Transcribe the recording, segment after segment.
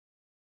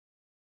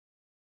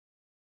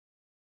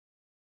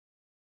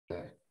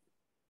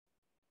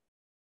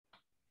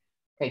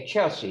Okay,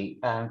 Chelsea,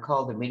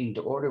 call the meeting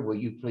to order. Will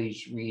you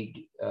please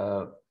read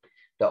the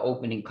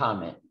opening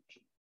comment?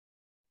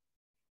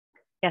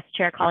 Yes,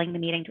 Chair, calling the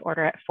meeting to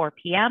order at 4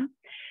 p.m.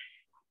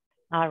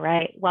 All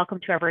right, welcome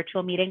to our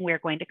virtual meeting. We're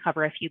going to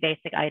cover a few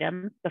basic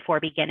items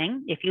before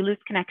beginning. If you lose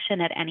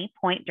connection at any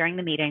point during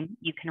the meeting,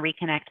 you can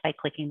reconnect by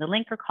clicking the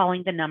link or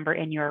calling the number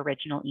in your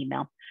original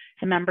email.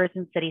 To members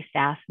and city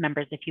staff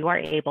members, if you are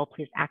able,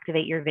 please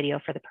activate your video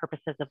for the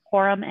purposes of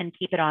quorum and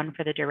keep it on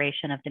for the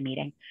duration of the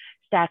meeting.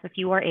 Staff, if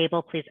you are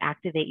able, please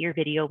activate your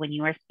video when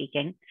you are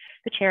speaking.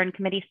 The chair and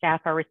committee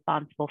staff are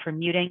responsible for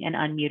muting and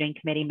unmuting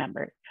committee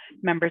members.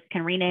 Members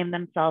can rename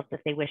themselves if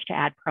they wish to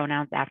add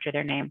pronouns after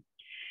their name.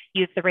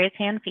 Use the raise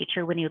hand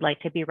feature when you'd like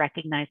to be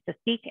recognized to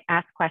speak,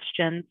 ask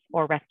questions,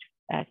 or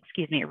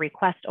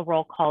request a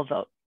roll call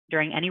vote.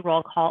 During any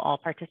roll call, all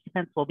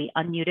participants will be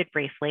unmuted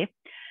briefly.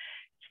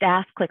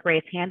 Staff, click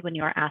raise hand when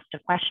you are asked a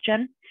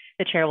question.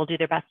 The chair will do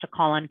their best to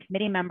call on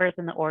committee members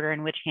in the order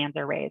in which hands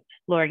are raised.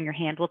 Lowering your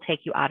hand will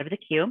take you out of the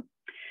queue.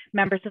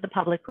 Members of the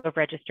public who have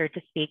registered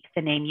to speak,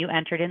 the name you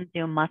entered in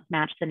Zoom must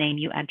match the name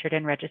you entered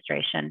in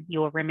registration. You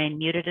will remain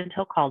muted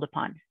until called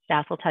upon.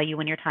 Staff will tell you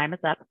when your time is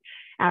up.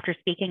 After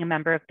speaking, a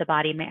member of the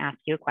body may ask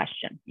you a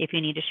question. If you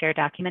need to share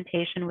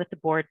documentation with the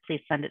board, please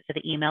send it to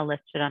the email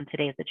listed on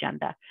today's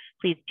agenda.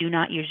 Please do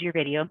not use your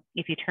video.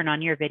 If you turn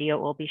on your video,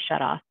 it will be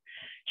shut off.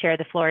 Chair,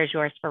 the floor is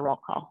yours for roll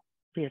call.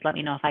 Please let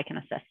me know if I can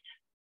assist.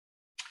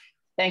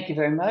 Thank you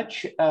very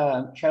much.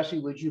 Chelsea,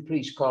 would you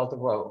please call the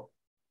roll?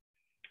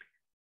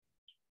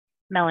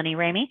 Melanie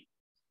Ramey.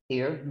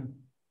 Here.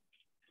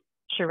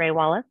 Sheree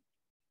Wallace.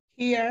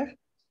 Here.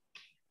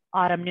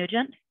 Autumn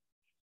Nugent.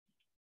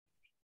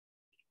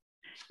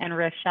 And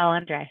Rochelle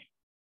Andre.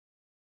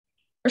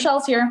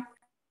 Rochelle's here.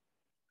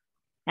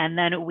 And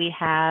then we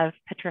have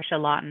Patricia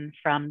Lawton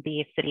from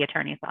the City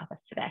Attorney's Office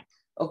today.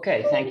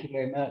 Okay, thank you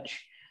very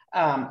much.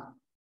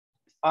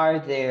 Are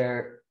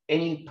there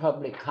any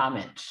public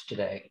comments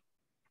today?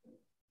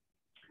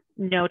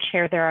 No,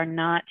 Chair, there are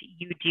not.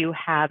 You do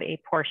have a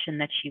portion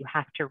that you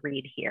have to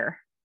read here.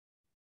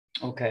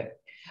 Okay.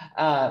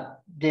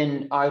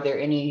 Then are there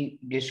any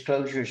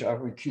disclosures or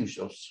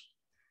recusals?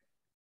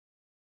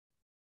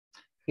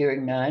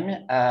 Hearing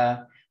none,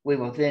 we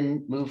will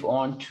then move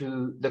on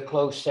to the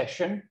closed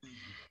session.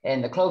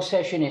 And the closed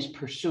session is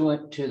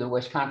pursuant to the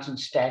Wisconsin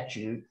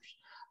statute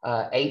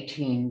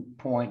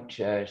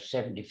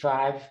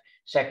 18.75,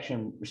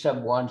 section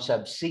sub 1,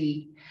 sub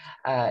C,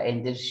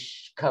 and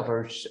this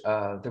covers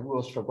the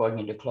rules for going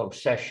into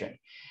closed session.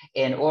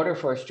 In order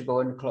for us to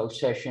go into closed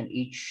session,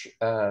 each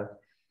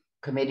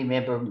committee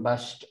member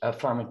must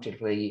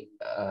affirmatively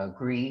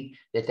agree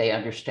that they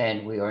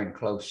understand we are in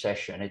closed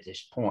session at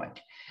this point.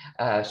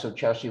 So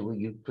Chelsea, will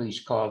you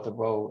please call the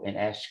roll and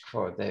ask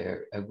for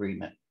their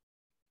agreement?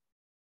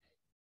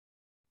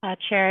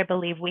 Chair, I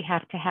believe we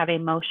have to have a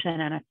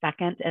motion and a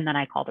second, and then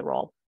I call the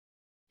roll.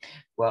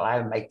 Well,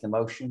 I make the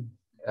motion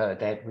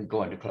that we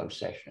go into closed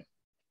session.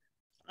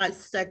 I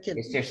second.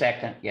 Is there a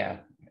second? Yeah.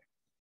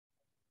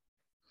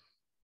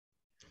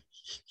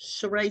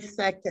 Sheree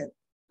second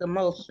the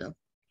motion.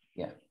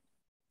 Yeah.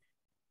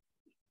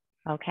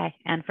 Okay,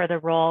 and for the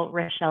roll,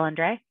 Rochelle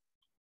Andre.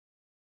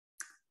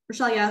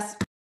 Rochelle, yes.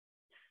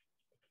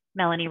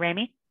 Melanie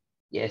Ramey.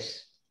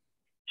 Yes.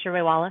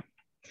 Sheree Wallace.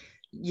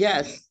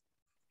 Yes.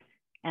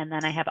 And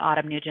then I have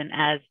Autumn Nugent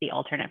as the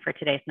alternate for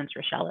today since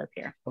Rochelle is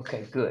here.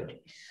 Okay,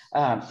 good.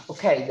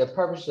 Okay, the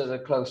purpose of the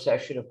closed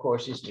session, of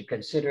course, is to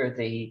consider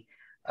the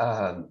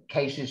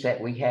cases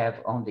that we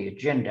have on the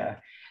agenda.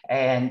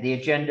 And the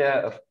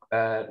agenda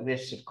of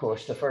this, of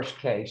course, the first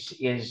case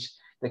is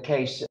the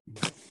case.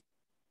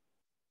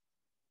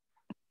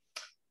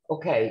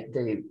 Okay,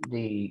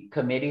 the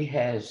committee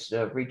has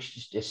reached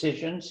its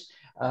decisions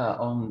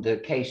on the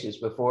cases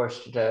before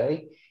us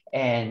today.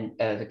 And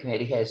the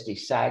committee has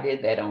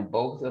decided that on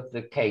both of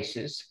the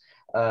cases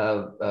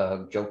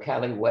of Joe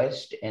Cali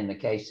West and the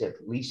case of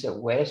Lisa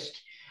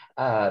West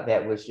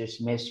that was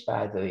dismissed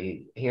by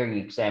the hearing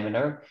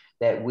examiner,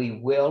 that we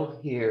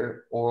will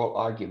hear oral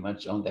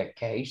arguments on that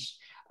case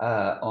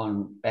at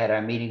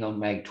our meeting on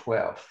May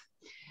 12th.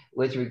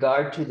 With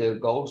regard to the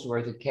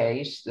Goldsworthy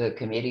case, the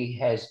committee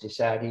has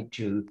decided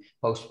to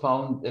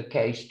postpone the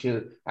case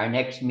to our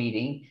next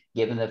meeting,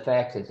 given the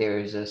fact that there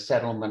is a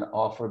settlement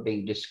offer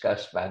being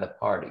discussed by the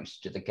parties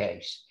to the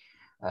case.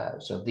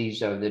 So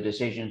these are the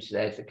decisions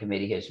that the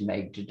committee has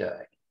made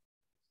today.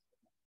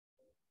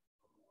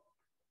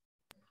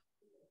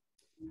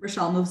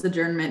 Rochelle moves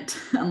adjournment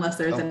unless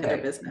there's any other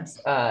business.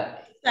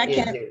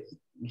 Second.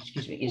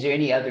 Excuse me, is there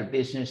any other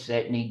business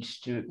that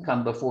needs to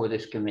come before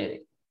this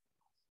committee?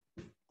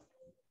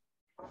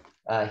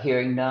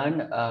 Hearing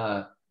none,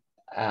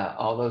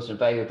 all those in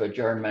favor of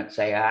adjournment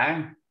say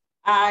aye.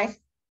 Aye.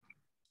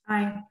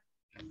 Aye.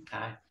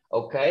 Aye.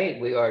 Okay,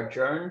 we are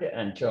adjourned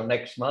until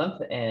next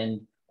month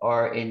and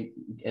are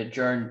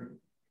adjourned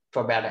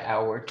for about an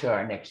hour to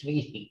our next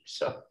meeting.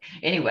 So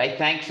anyway,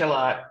 thanks a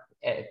lot.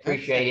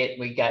 Appreciate it.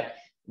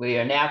 We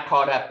are now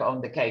caught up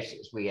on the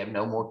cases. We have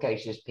no more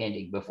cases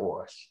pending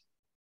before us.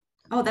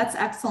 Oh, that's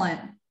excellent.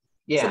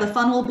 Yeah. So the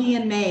fun will be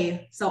in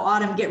May. So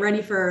Autumn, get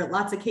ready for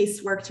lots of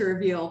casework to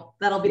review.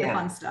 That'll be the Yeah.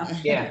 fun stuff.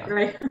 Yeah.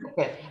 Right.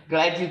 Okay.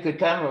 Glad you could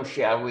come,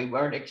 Rochelle. We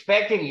weren't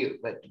expecting you,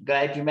 but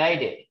glad you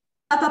made it.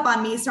 Up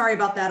on me. Sorry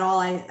about that.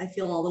 I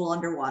feel a little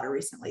underwater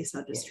recently.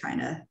 So just trying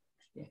to.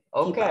 Yeah.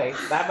 Okay.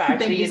 Bye-bye.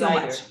 Thank See you you so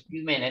later. much. A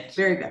few minutes.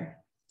 Very good.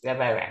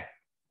 Bye-bye.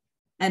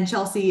 And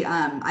Chelsea,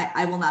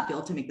 I will not be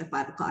able to make the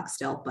 5 o'clock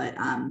still, but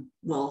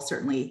will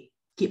certainly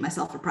keep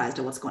myself apprised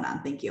of what's going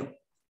on. Thank you.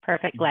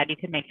 Perfect. Glad you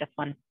could make this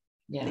one.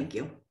 Yeah. Thank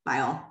you. Bye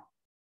all.